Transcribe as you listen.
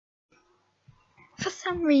For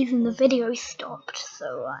some reason the video stopped,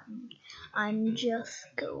 so I'm just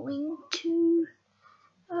going to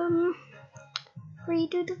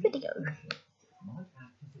redo the video.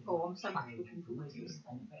 Oh, I'm so much looking forward to this.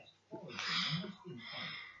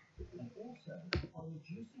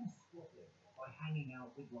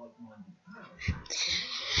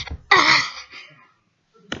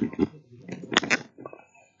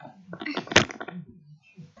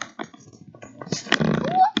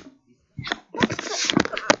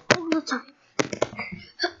 All the time.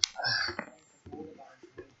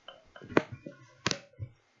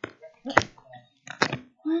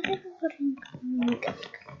 Why is everybody go?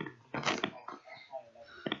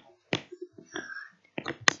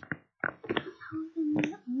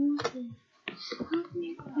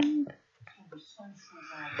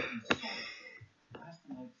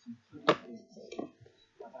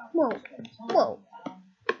 Whoa, whoa.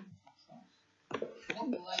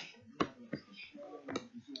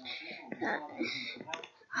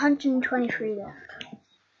 123 left.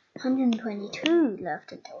 122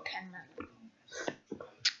 left until 10 minutes.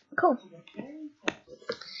 Cool.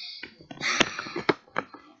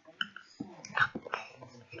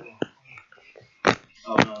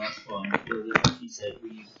 Oh no, that's fine. He said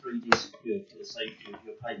we use 3D secure for the safety of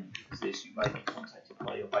your payment. Because this, you may be contacted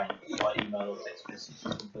by your bank by email or text message to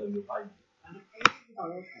confirm your payment.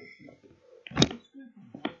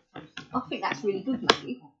 I think that's really good,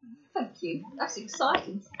 Maggie. Thank you. That's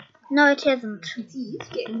exciting. No, it isn't. It is.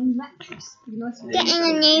 Getting a new mattress. Nice.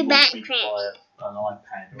 Getting a new mattress. An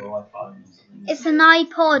iPad or iPhone or something. It's an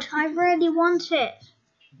iPod. I really want it.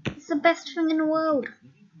 It's the best thing in the world.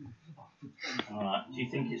 Alright, do you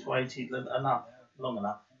think it's waited long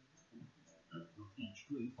enough?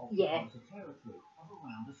 Yeah.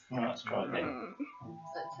 Alright, let's try it then.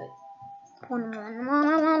 That's it.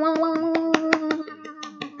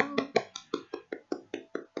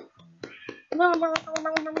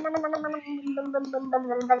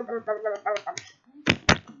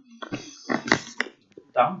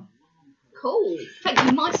 Done. Cool. Thank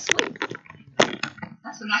you, my sweet.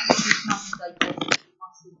 That's enough of this Monday.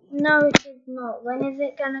 No, it is not. When is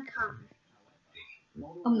it gonna come?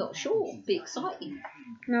 I'm not sure. It'll be exciting.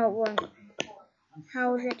 No, it won't.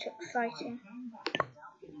 How is it exciting?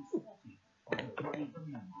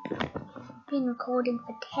 Been recording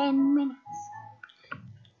for 10 minutes.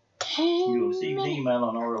 10 You'll receive an minutes. email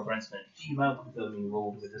on Oriel Branson at Gmail confirming your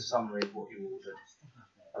order with a summary of what you ordered.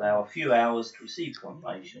 Allow a few hours to receive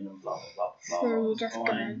confirmation and blah blah blah. So you're just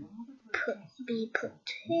gonna be put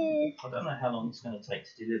here. I don't know how long it's going to take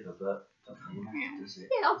to deliver, but it doesn't really matter, does it?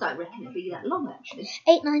 Yeah, I don't reckon it'll be that long, actually.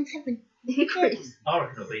 897. Chris. I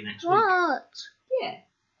reckon it'll be next week. What? Yeah.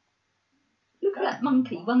 Look at that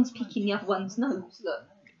monkey. One's picking the other one's nose. Look.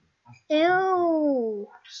 Ew.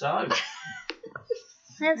 So,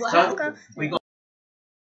 That's Wow. disgusting. we got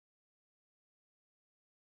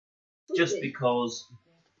just because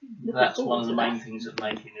that's one of the main things that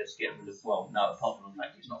making us get rid of. Well, no, apart from the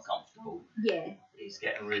fact it's not comfortable. Yeah. Is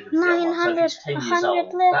getting rid of the other one. So if it's 10 years 100 old,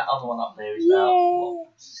 left. that other one up there is about what,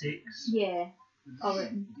 6? Yeah. I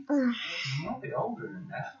reckon. He might be older than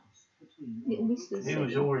that. Little Mr. He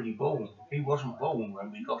was already born. He wasn't born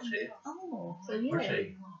when we got here. Oh, so Was yeah.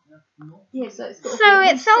 he? Yeah, so it's got. So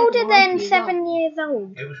it's older than 7 years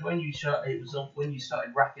old. It was when you when you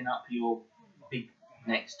started racking up your big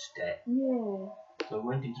next debt. Yeah. So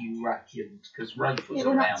when did you rack your? Because Rafe was It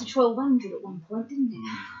went up around. to 1200 at one point, didn't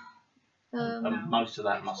it? And most of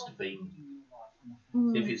that must have been.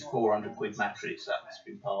 If it's 400 quid mattress, that must have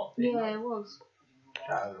been part of it. Yeah, it was.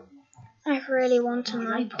 So, I really want an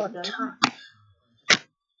iPod Touch.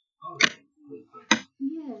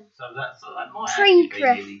 Yeah. so that might Free actually be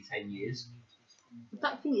drift. nearly 10 years. I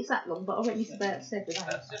don't think it's that long, but I reckon it's about 7 8.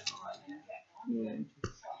 That's definitely. Yeah.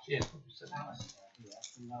 Yeah, probably 7 nice.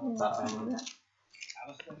 Yeah, But, something like that.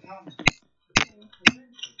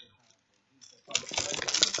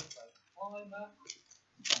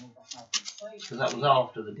 Because that was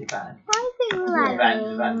after the divan. Why is it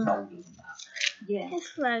Divan's lagging? older than that. Yeah.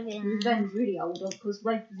 It's lagging. The van's really old because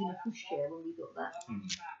Rafe was in a pushchair when we got that.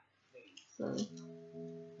 So,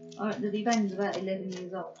 I reckon the divan's about 11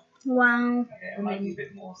 years old. Wow. Yeah, And maybe then- a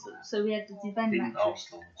bit more. So we had the divan Didn't mattress.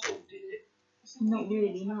 last long at all, did it? Not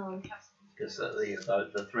really, no. Because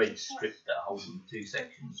the threads stripped that holding the two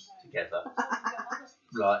sections together.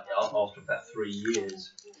 Like after about 3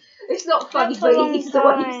 years. It's not funny, That's a but long it's the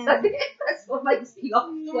way you time. say it. That's what makes me laugh.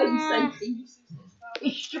 The way you say things.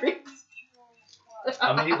 It's stripped.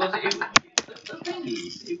 I mean, the thing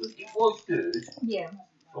is, it was good Yeah.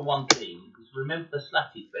 for one thing. Because remember the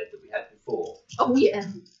slatted bed that we had before? Oh, yeah.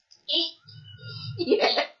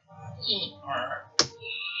 Yeah.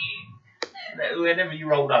 whenever you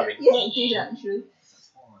rolled over. Yeah, it did actually.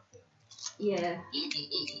 Yeah.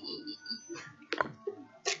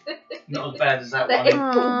 Not as bad as that The one. head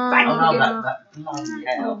got bang Oh no, again. that bloody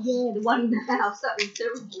Oh house. yeah, the one in the house, that was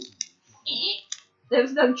terrible. There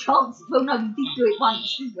was no chance. Well, no, we did do it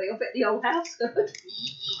once, didn't we? I bet the whole house heard.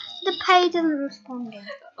 The page isn't responding.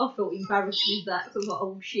 I felt embarrassed with that, so I was like,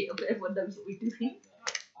 oh shit, I bet everyone knows what we're doing.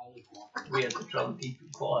 We had to try and keep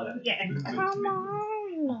it quiet. Yeah. Come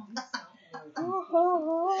on.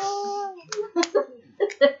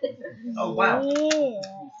 Oh wow. Yeah.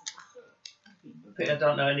 I think I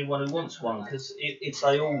don't know anyone who wants one because if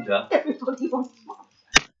they order, Everybody wants one.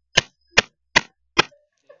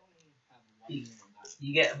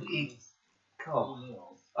 you get.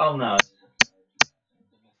 Oh no.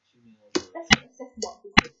 Let's get a second one for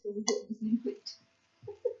Chris when we get this liquid.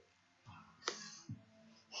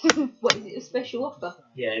 What is it, a special offer?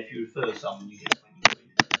 Yeah, if you refer someone, you get 20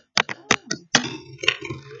 quid.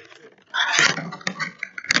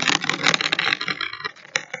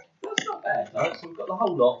 That's not bad, though. So we've got the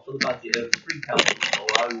whole lot for the budget of 3 companies or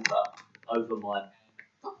over my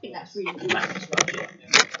I think that's really good. max budget.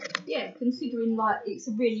 Yeah, considering like it's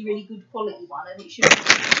a really, really good quality one and it should be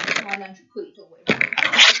 900 quid or whatever.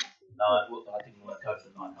 No, I didn't want to go for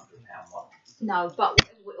the £900 one. No, but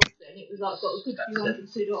whatever it was then, it was like got a good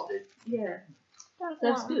 200 quid off. Yeah,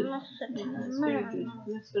 that's good. That's very good.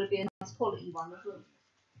 That's going to be a nice quality one as well.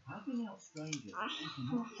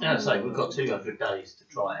 Now, say we've got 200 days to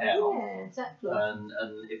try it out. Yeah, exactly. And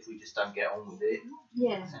if we just don't get on with it,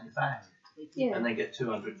 Yeah. send it back. Yeah. And then get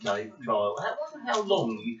 200-day trial. I wonder how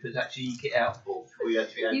long you could actually eke it out for before you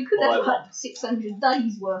actually had You to could buy have one. like 600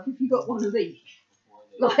 days worth if you got one of each.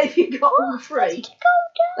 Like if you got all three,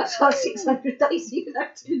 that's like 600 days. You could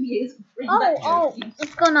have 2 years of free battery. Oh,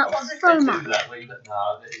 it's gone up so much. 15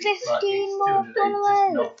 more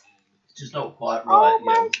followers. It's just not quite right. Oh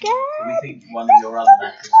my So god. we think one of your other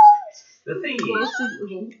mattresses. The thing Well is,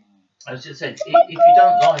 suitable. as I just said, if you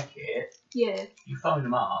don't like it, Yeah. you phone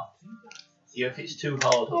them up. If it's too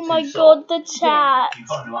hard or Oh too my soft, god, the chat. you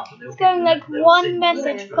phone them up and they'll Going give like you, they'll one send you message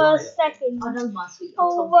extra per layer. second. I know my sweet.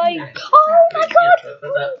 Oh my Yeah. god. Oh my god.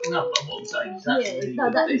 No, but what I'm saying is that's Yeah, really no,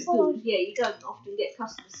 good that thing. is good. Yeah, you don't often get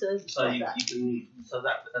customer service So like you that. can, so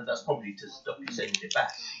that and that's probably to stop you sending it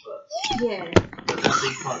back. But Yeah. that's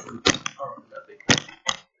the kind of that big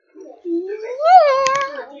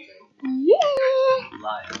Yeah.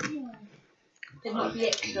 layer. It might be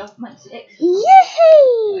extra, makes it extra.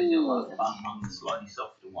 And you're like a slightly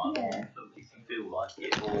softer one, Yeah. so if you feel like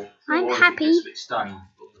it, or I'm or happy. if it's stained,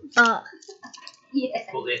 But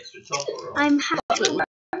Yeah. put the extra topper on. I'm happy.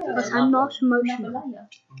 But I'm not emotional. Another layer.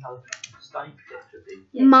 No, stain protector thing.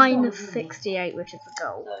 Yeah, Minus so 68, which is the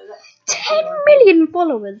goal. that's 10 million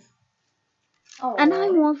followers. oh, And I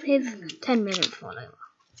was his 10 millionth follower.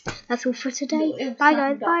 That's all for today. Bye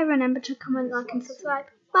guys. Bye. Remember to comment, like, and subscribe.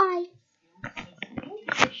 Bye.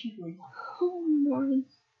 Oh my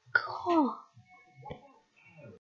god.